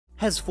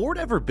Has Ford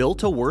ever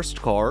built a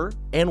worst car?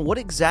 And what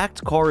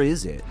exact car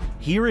is it?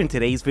 Here in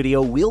today's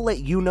video, we'll let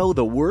you know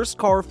the worst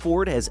car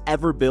Ford has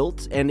ever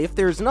built, and if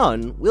there's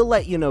none, we'll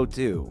let you know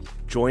too.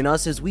 Join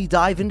us as we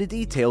dive into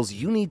details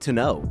you need to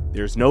know.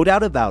 There's no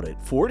doubt about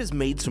it, Ford has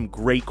made some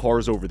great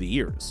cars over the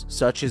years,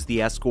 such as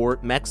the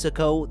Escort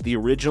Mexico, the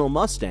original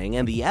Mustang,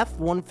 and the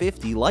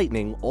F-150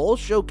 Lightning all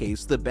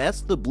showcase the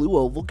best the blue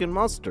oval can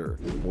muster.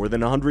 More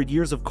than 100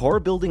 years of car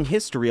building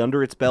history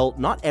under its belt,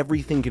 not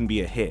everything can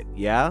be a hit,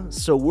 yeah?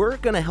 So we're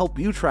gonna help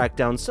you track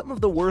down some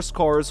of the worst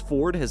cars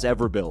Ford has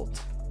ever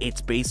built.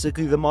 It's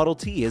basically the Model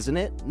T, isn't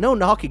it? No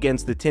knock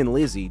against the Tin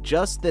Lizzie,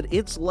 just that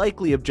it's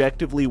likely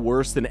objectively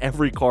worse than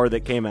every car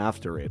that came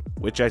after it,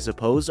 which I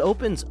suppose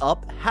opens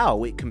up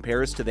how it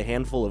compares to the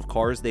handful of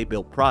cars they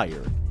built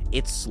prior.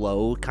 It's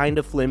slow,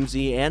 kinda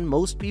flimsy, and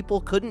most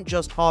people couldn't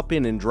just hop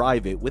in and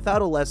drive it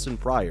without a lesson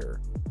prior.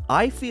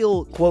 I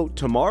feel, quote,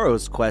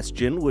 tomorrow's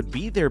question would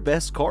be their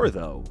best car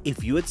though.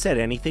 If you had said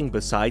anything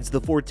besides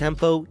the Ford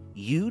Tempo,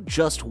 you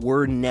just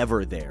were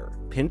never there.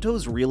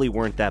 Pintos really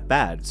weren't that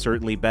bad,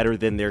 certainly better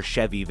than their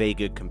Chevy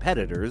Vega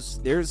competitors.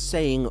 They're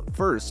saying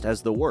first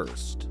as the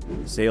worst.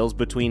 Sales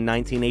between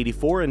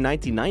 1984 and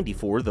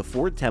 1994, the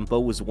Ford Tempo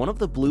was one of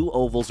the blue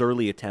oval's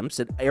early attempts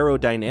at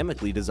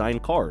aerodynamically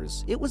designed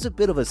cars. It was a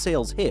bit of a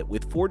sales hit,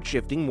 with Ford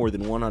shifting more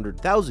than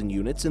 100,000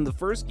 units in the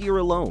first year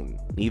alone.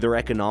 Neither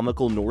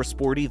economical nor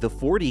sporty, the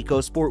Ford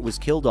EcoSport was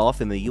killed off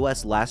in the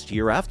US last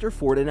year after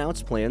Ford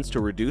announced plans to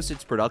reduce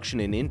its production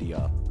in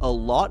India. A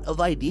lot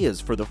of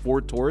ideas for the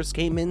Ford Taurus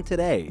came in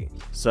today,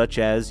 such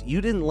as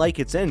you didn't like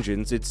its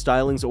engines, its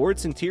stylings, or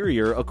its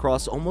interior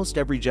across almost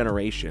every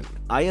generation.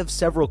 I have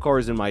several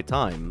cars in my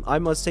time. I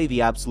must say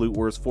the absolute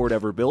worst Ford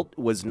ever built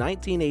was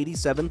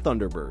 1987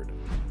 Thunderbird.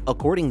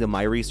 According to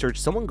my research,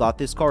 someone got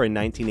this car in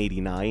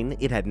 1989,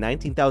 it had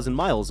 19,000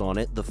 miles on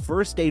it, the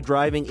first day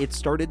driving it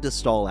started to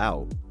stall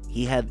out.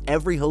 He had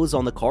every hose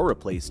on the car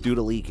replaced due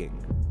to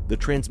leaking. The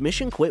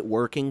transmission quit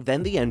working,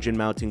 then the engine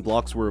mounting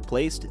blocks were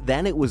replaced,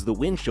 then it was the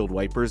windshield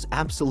wipers,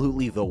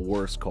 absolutely the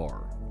worst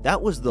car.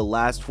 That was the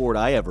last Ford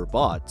I ever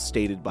bought,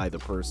 stated by the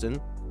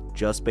person.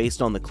 Just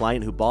based on the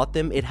client who bought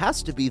them, it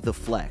has to be the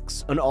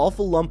Flex, an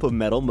awful lump of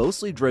metal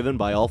mostly driven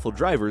by awful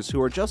drivers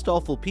who are just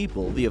awful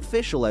people. The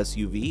official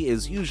SUV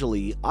is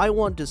usually, I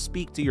want to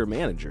speak to your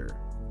manager.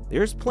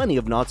 There's plenty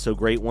of not so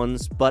great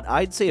ones, but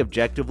I'd say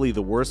objectively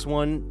the worst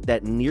one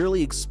that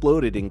nearly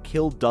exploded and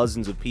killed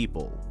dozens of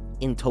people.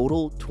 In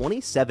total,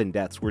 27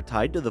 deaths were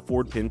tied to the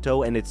Ford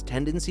Pinto and its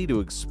tendency to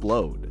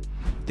explode.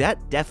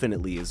 That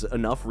definitely is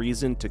enough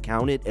reason to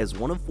count it as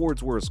one of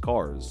Ford's worst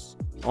cars.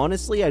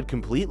 Honestly, I'd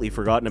completely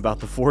forgotten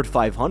about the Ford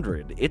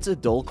 500. It's a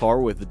dull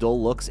car with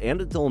dull looks and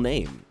a dull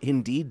name.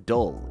 Indeed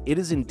dull. It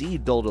is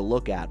indeed dull to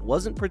look at,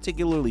 wasn't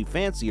particularly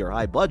fancy or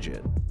high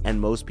budget, and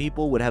most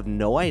people would have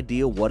no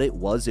idea what it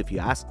was if you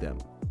asked them.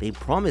 They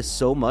promised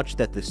so much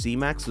that the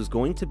C-Max was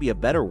going to be a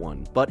better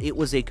one, but it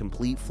was a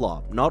complete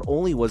flop. Not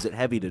only was it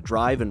heavy to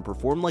drive and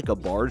perform like a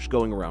barge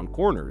going around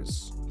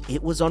corners,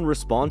 it was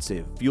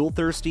unresponsive,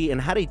 fuel-thirsty, and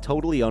had a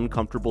totally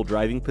uncomfortable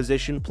driving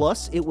position,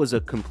 plus it was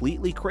a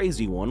completely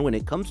crazy one when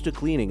it comes to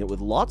cleaning it with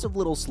lots of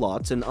little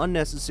slots and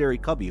unnecessary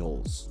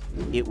cubbyholes.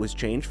 It was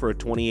changed for a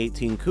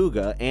 2018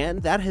 Kuga,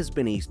 and that has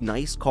been a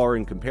nice car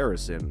in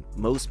comparison.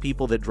 Most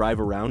people that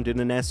drive around in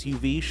an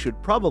SUV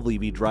should probably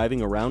be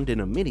driving around in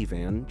a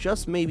minivan,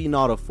 just maybe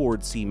not a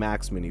Ford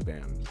C-Max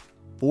minivan.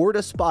 Ford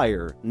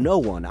Aspire, no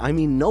one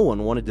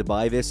wanted to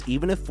buy this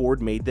even if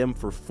Ford made them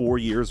for 4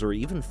 years or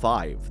even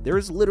 5. There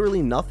is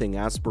literally nothing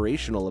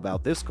aspirational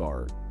about this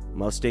car.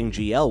 Mustang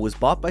GL was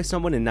bought by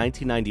someone in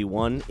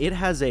 1991. It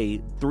has a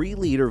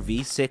 3-liter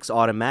V6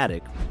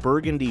 automatic,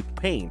 burgundy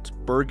paint,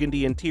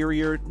 burgundy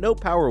interior, no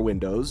power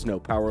windows, no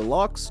power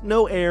locks,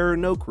 no air,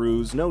 no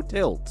cruise, no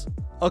tilt.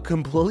 A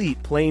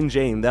complete plain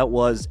Jane that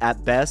was,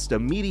 at best, a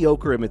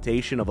mediocre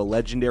imitation of a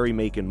legendary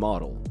make and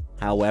model.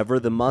 However,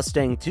 the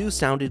Mustang 2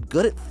 sounded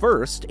good at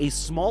first, a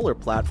smaller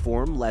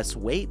platform, less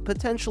weight,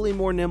 potentially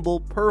more nimble,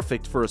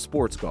 perfect for a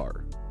sports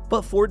car.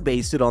 But Ford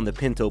based it on the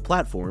Pinto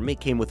platform. It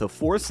came with a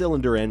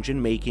 4-cylinder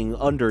engine making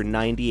under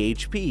 90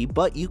 HP,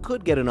 but you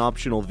could get an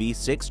optional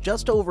V6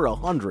 just over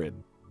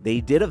 100. They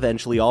did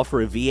eventually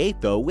offer a V8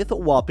 though, with a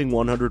whopping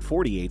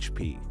 140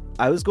 HP.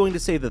 I was going to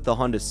say that the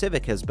Honda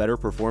Civic has better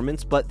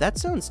performance, but that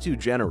sounds too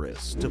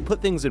generous. To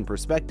put things in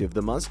perspective,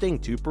 the Mustang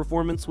 2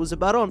 performance was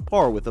about on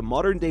par with a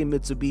modern-day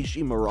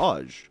Mitsubishi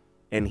Mirage.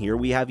 And here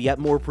we have yet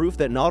more proof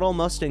that not all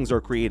Mustangs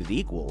are created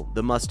equal.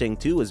 The Mustang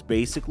 2 is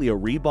basically a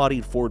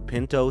rebodied Ford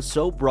Pinto,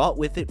 so brought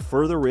with it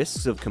further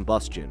risks of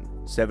combustion.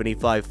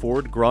 75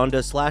 Ford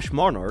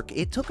Granda/Monarch,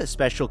 it took a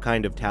special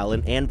kind of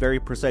talent and very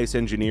precise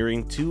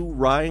engineering to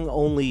wring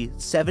only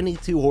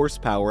 72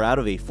 horsepower out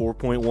of a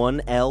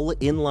 4.1 L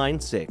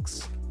inline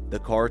 6. The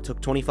car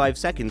took 25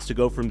 seconds to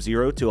go from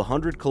 0 to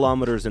 100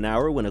 kilometers an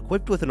hour when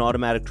equipped with an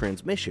automatic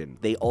transmission.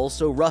 They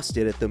also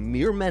rusted at the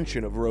mere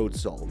mention of road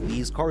salt.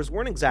 These cars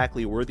weren't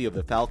exactly worthy of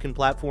the Falcon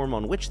platform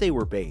on which they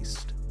were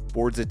based.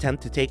 Ford's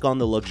attempt to take on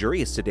the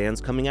luxurious sedans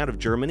coming out of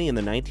Germany in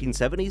the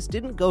 1970s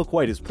didn't go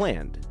quite as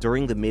planned.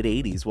 During the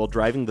mid-80s, while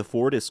driving the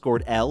Ford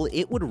Escort L,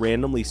 it would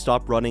randomly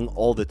stop running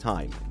all the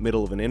time.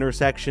 Middle of an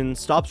intersection,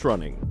 stops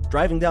running.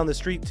 Driving down the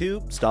street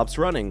too, stops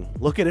running.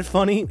 Look at it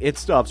funny, it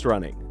stops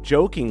running.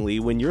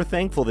 Jokingly, when you're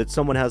thankful that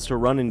someone has to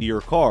run into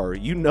your car,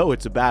 you know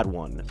it's a bad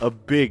one. A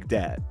big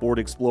debt. Ford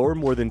Explorer,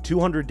 more than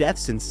 200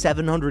 deaths and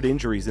 700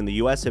 injuries in the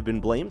US have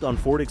been blamed on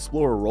Ford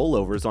Explorer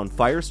rollovers on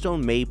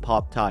Firestone May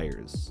Pop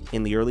tires.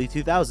 In the early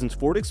 2000s,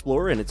 Ford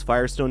Explorer and its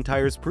Firestone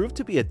tires proved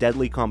to be a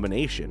deadly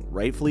combination.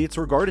 Rightfully, it's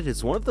regarded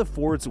as one of the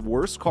Ford's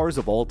worst cars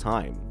of all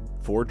time.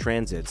 Ford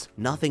Transits,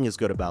 nothing is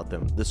good about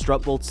them. The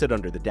strut bolts sit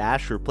under the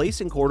dash,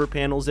 replacing quarter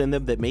panels in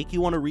them that make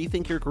you want to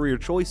rethink your career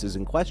choices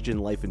and question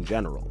life in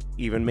general.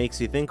 Even makes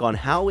you think on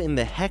how in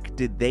the heck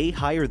did they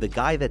hire the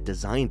guy that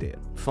designed it.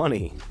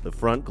 Funny, the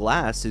front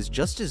glass is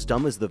just as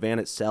dumb as the van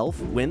itself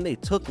when they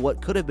took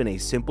what could have been a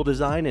simple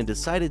design and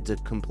decided to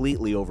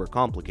completely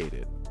overcomplicate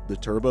it. The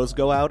turbos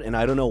go out, and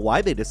I don't know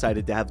why they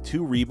decided to have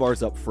two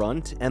rebars up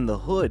front, and the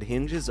hood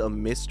hinges a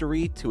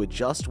mystery to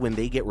adjust when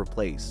they get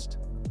replaced.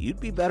 You'd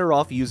be better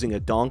off using a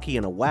donkey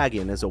and a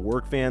wagon as a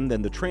work van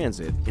than the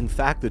Transit. In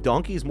fact, the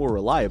donkey is more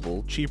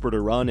reliable, cheaper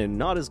to run, and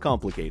not as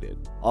complicated.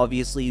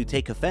 Obviously, you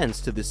take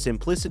offense to the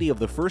simplicity of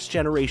the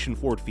first-generation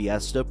Ford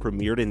Fiesta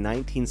premiered in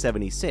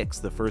 1976.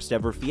 The first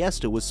ever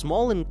Fiesta was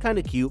small and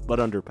kinda cute, but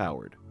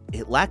underpowered.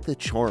 It lacked the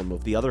charm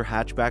of the other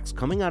hatchbacks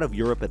coming out of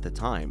Europe at the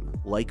time,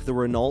 like the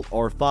Renault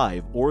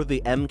R5 or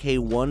the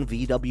MK1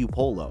 VW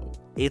Polo.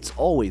 It's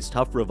always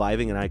tough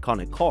reviving an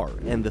iconic car,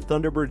 and the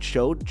Thunderbird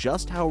showed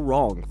just how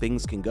wrong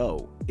things can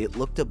go. It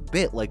looked a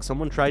bit like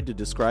someone tried to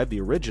describe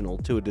the original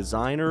to a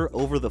designer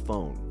over the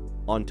phone.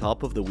 On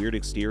top of the weird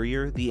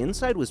exterior, the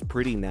inside was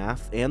pretty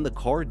naff, and the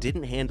car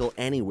didn't handle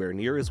anywhere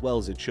near as well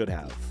as it should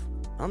have.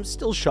 I'm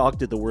still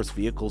shocked at the worst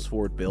vehicles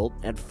Ford built.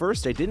 At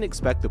first, I didn't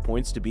expect the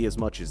points to be as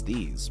much as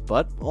these,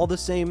 but all the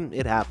same,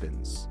 it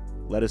happens.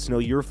 Let us know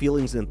your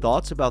feelings and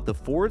thoughts about the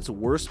Ford's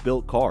worst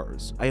built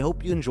cars. I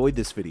hope you enjoyed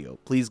this video.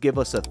 Please give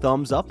us a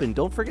thumbs up and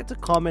don't forget to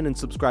comment and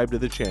subscribe to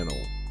the channel.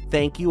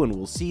 Thank you, and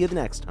we'll see you the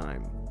next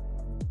time.